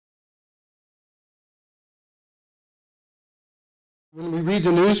When we read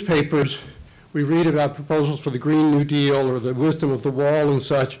the newspapers, we read about proposals for the Green New Deal or the wisdom of the wall and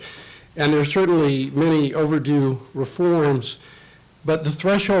such, and there are certainly many overdue reforms, but the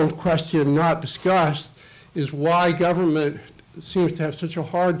threshold question not discussed is why government seems to have such a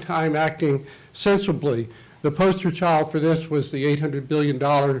hard time acting sensibly. The poster child for this was the $800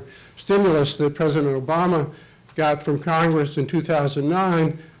 billion stimulus that President Obama got from Congress in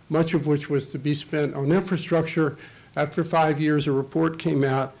 2009, much of which was to be spent on infrastructure. After 5 years, a report came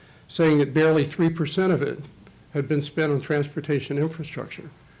out saying that barely 3% of it had been spent on transportation infrastructure.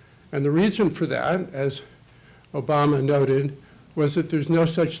 And the reason for that, as Obama noted, was that there's no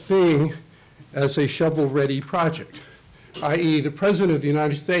such thing as a shovel-ready project, i.e. the President of the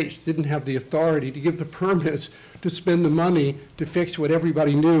United States didn't have the authority to give the permits to spend the money to fix what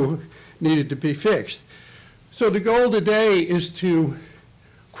everybody knew needed to be fixed. So the goal today is to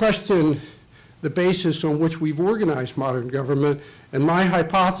question the basis on which we've organized modern government. And my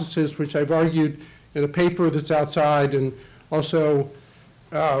hypothesis, which I've argued in a paper that's outside and also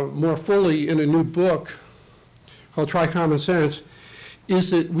more fully in a new book called Try Common Sense,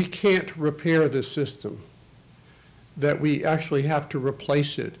 is that we can't repair this system, that we actually have to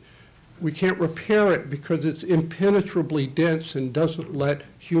replace it. We can't repair it because it's impenetrably dense and doesn't let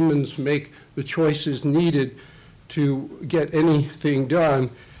humans make the choices needed to get anything done.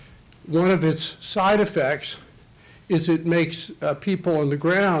 One of its side effects is it makes people on the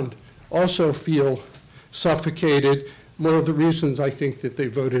ground also feel suffocated. One of the reasons I think that they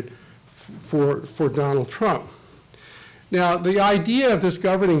voted for Donald Trump. Now, the idea of this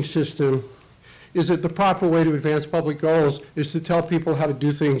governing system is that the proper way to advance public goals is to tell people how to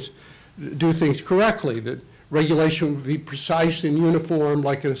do things correctly, that regulation would be precise and uniform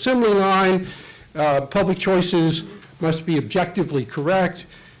like an assembly line. Public choices must be objectively correct,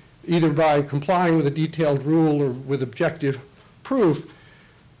 either by complying with a detailed rule or with objective proof.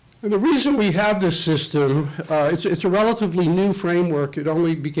 And the reason we have this system, it's a relatively new framework, it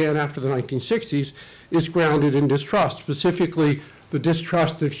only began after the 1960s, is grounded in distrust, specifically the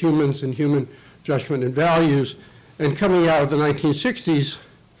distrust of humans and human judgment and values. And coming out of the 1960s,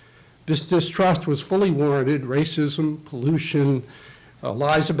 this distrust was fully warranted: racism, pollution,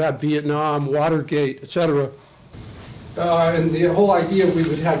 lies about Vietnam, Watergate, et cetera. And the whole idea we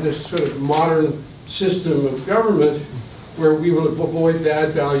would have this sort of modern system of government where we would avoid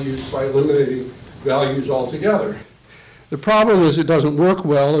bad values by eliminating values altogether. The problem is it doesn't work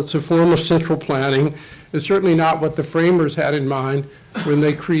well. It's a form of central planning. It's certainly not what the framers had in mind when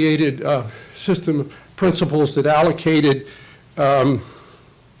they created a system of principles that allocated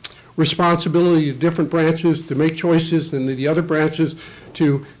responsibility to different branches to make choices and the other branches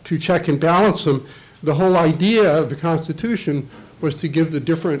to check and balance them. The whole idea of the Constitution was to give the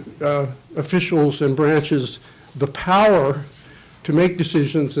different officials and branches the power to make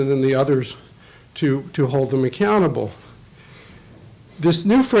decisions and then the others to hold them accountable. This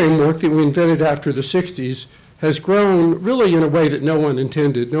new framework that we invented after the 60s has grown really in a way that no one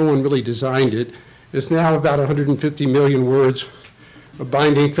intended. No one really designed it. It's now about 150 million words of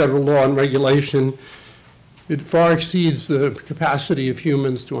binding federal law and regulation. It far exceeds the capacity of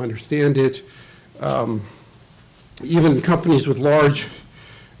humans to understand it. Even companies with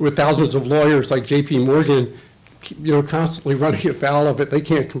thousands of lawyers like JP Morgan, constantly running afoul of it. They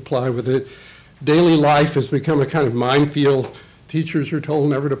can't comply with it. Daily life has become a kind of minefield. Teachers are told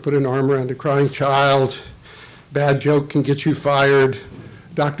never to put an arm around a crying child. Bad joke can get you fired.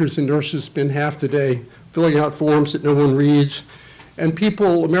 Doctors and nurses spend half the day filling out forms that no one reads. And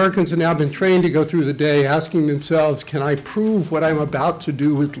Americans have now been trained to go through the day asking themselves, can I prove what I'm about to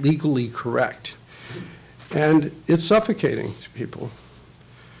do is legally correct? And it's suffocating to people.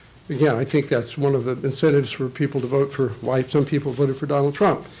 Again, I think that's one of the incentives for people to vote for, why some people voted for Donald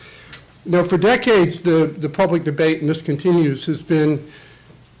Trump. Now, for decades, the public debate, and this continues, has been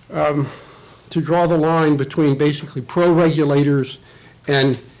to draw the line between basically pro-regulators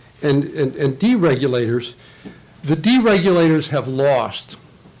and deregulators. The deregulators have lost.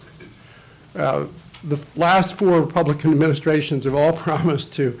 The last 4 Republican administrations have all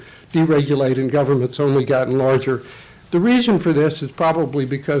promised to deregulate, and government's only gotten larger. The reason for this is probably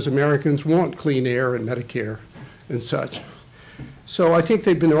because Americans want clean air and Medicare and such. So I think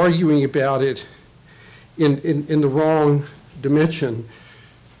they've been arguing about it in the wrong dimension.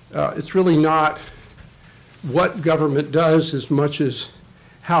 It's really not what government does as much as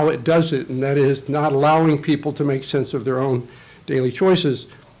how it does it, and that is not allowing people to make sense of their own daily choices.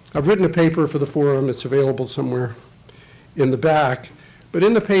 I've written a paper for the forum. It's available somewhere in the back. But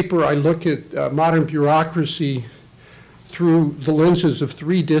in the paper, I look at modern bureaucracy through the lenses of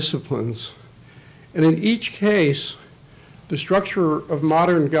 3 disciplines. And in each case, the structure of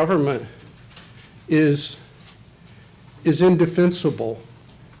modern government is indefensible.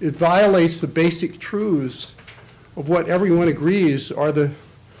 It violates the basic truths of what everyone agrees are the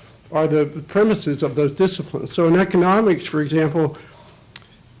premises of those disciplines. So in economics, for example,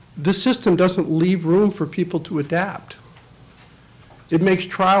 this system doesn't leave room for people to adapt. It makes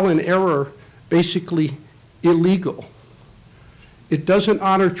trial and error basically illegal. It doesn't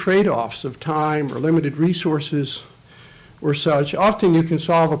honor trade-offs of time or limited resources or such. Often you can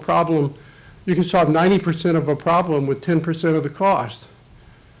solve a problem, you can solve 90% of a problem with 10% of the cost.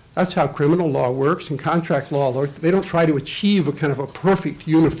 That's how criminal law works and contract law works. They don't try to achieve a kind of a perfect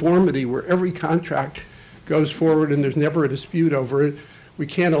uniformity where every contract goes forward and there's never a dispute over it. We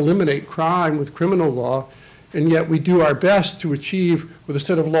can't eliminate crime with criminal law, and yet we do our best to achieve, with a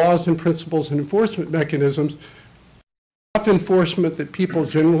set of laws and principles and enforcement mechanisms, enough enforcement that people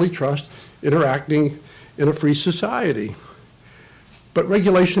generally trust interacting in a free society. But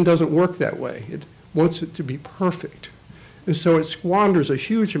regulation doesn't work that way. It wants it to be perfect. And so it squanders a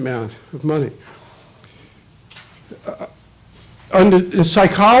huge amount of money. In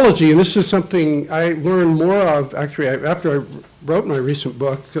psychology, and this is something I learned more of, actually, after I wrote my recent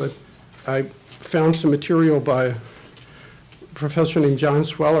book, I found some material by a professor named John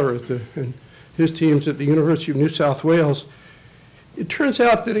Sweller and his teams at the University of New South Wales. It turns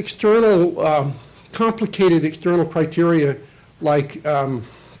out that external, complicated external criteria like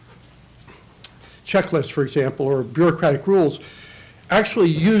checklists, for example, or bureaucratic rules, actually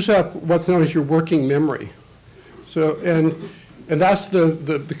use up what's known as your working memory. So, and that's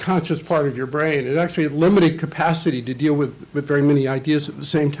the conscious part of your brain. It actually has limited capacity to deal with very many ideas at the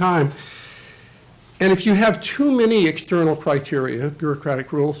same time. And if you have too many external criteria,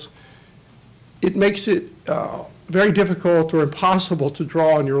 bureaucratic rules, it makes it very difficult or impossible to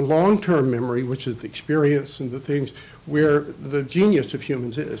draw on your long-term memory, which is the experience and the things where the genius of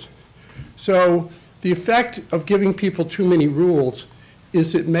humans is. So the effect of giving people too many rules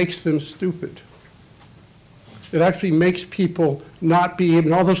is it makes them stupid. It actually makes people not be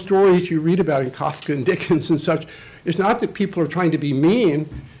able, all those stories you read about in Kafka and Dickens and such, it's not that people are trying to be mean,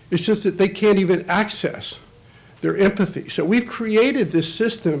 it's just that they can't even access their empathy. So we've created this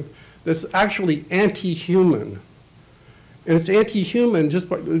system that's actually anti-human. And it's anti-human just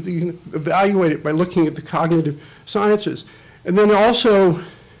by, you can evaluate it by looking at the cognitive sciences. And then also,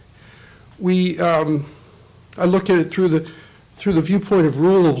 I look at it through the viewpoint of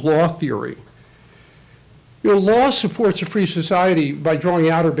rule of law theory. You know, law supports a free society by drawing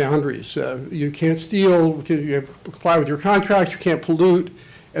outer boundaries. You can't steal because you have to comply with your contracts, you can't pollute,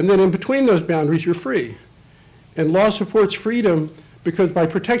 and then in between those boundaries, you're free. And law supports freedom because by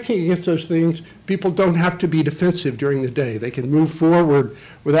protecting against those things, people don't have to be defensive during the day. They can move forward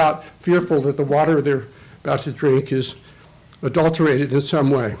without fearful that the water they're about to drink is adulterated in some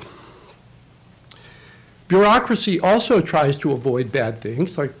way. Bureaucracy also tries to avoid bad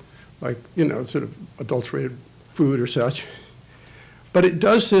things, like you know, sort of adulterated food or such. But it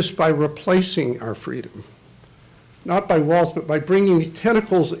does this by replacing our freedom. Not by walls, but by bringing these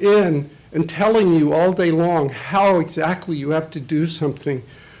tentacles in and telling you all day long how exactly you have to do something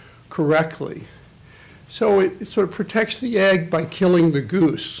correctly. So it sort of protects the egg by killing the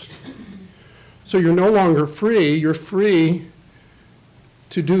goose. So you're no longer free, you're free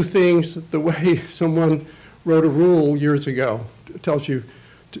to do things the way someone wrote a rule years ago. It tells you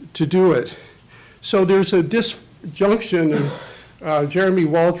to do it. So there's a disjunction, and Jeremy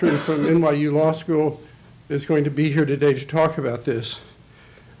Waldron from NYU Law School is going to be here today to talk about this,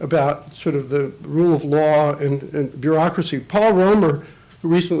 about sort of the rule of law and bureaucracy. Paul Romer, who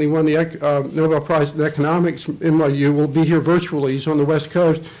recently won the Nobel Prize in Economics from NYU, will be here virtually. He's on the West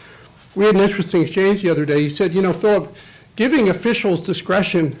Coast. We had an interesting exchange the other day. He said, you know, Philip, giving officials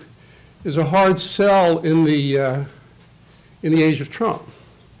discretion is a hard sell in the age of Trump.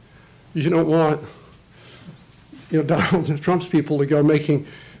 You don't want, you know, Donald Trump's people to go making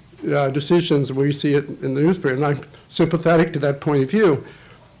decisions where you see it in the newspaper, and I'm sympathetic to that point of view.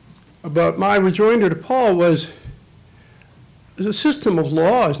 But my rejoinder to Paul was, the system of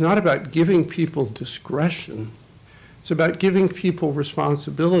law is not about giving people discretion. It's about giving people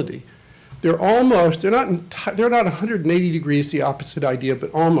responsibility. They're not 180 degrees the opposite idea,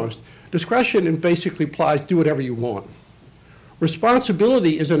 but almost. Discretion basically implies do whatever you want.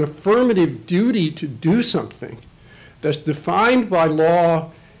 Responsibility is an affirmative duty to do something that's defined by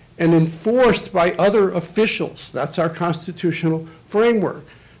law and enforced by other officials. That's our constitutional framework.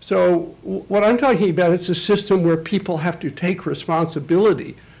 So what I'm talking about, it's a system where people have to take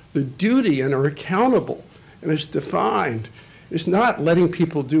responsibility, the duty, and are accountable, and it's defined. It's not letting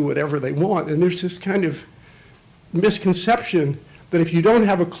people do whatever they want. And there's this kind of misconception that if you don't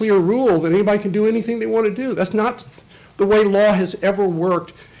have a clear rule, that anybody can do anything they want to do. That's not the way law has ever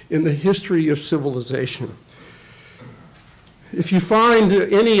worked in the history of civilization. If you find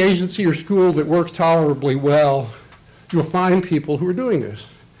any agency or school that works tolerably well, you'll find people who are doing this.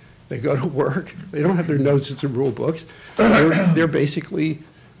 They go to work, they don't have their notes and rule books, they're basically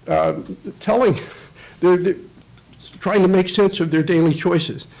they're trying to make sense of their daily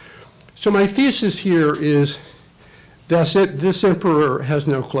choices. So my thesis here is that this emperor has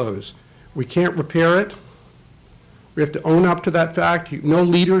no clothes. We can't repair it. We have to own up to that fact. No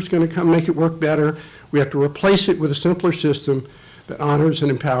leader is going to come make it work better. We have to replace it with a simpler system that honors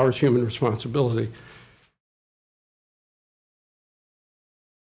and empowers human responsibility.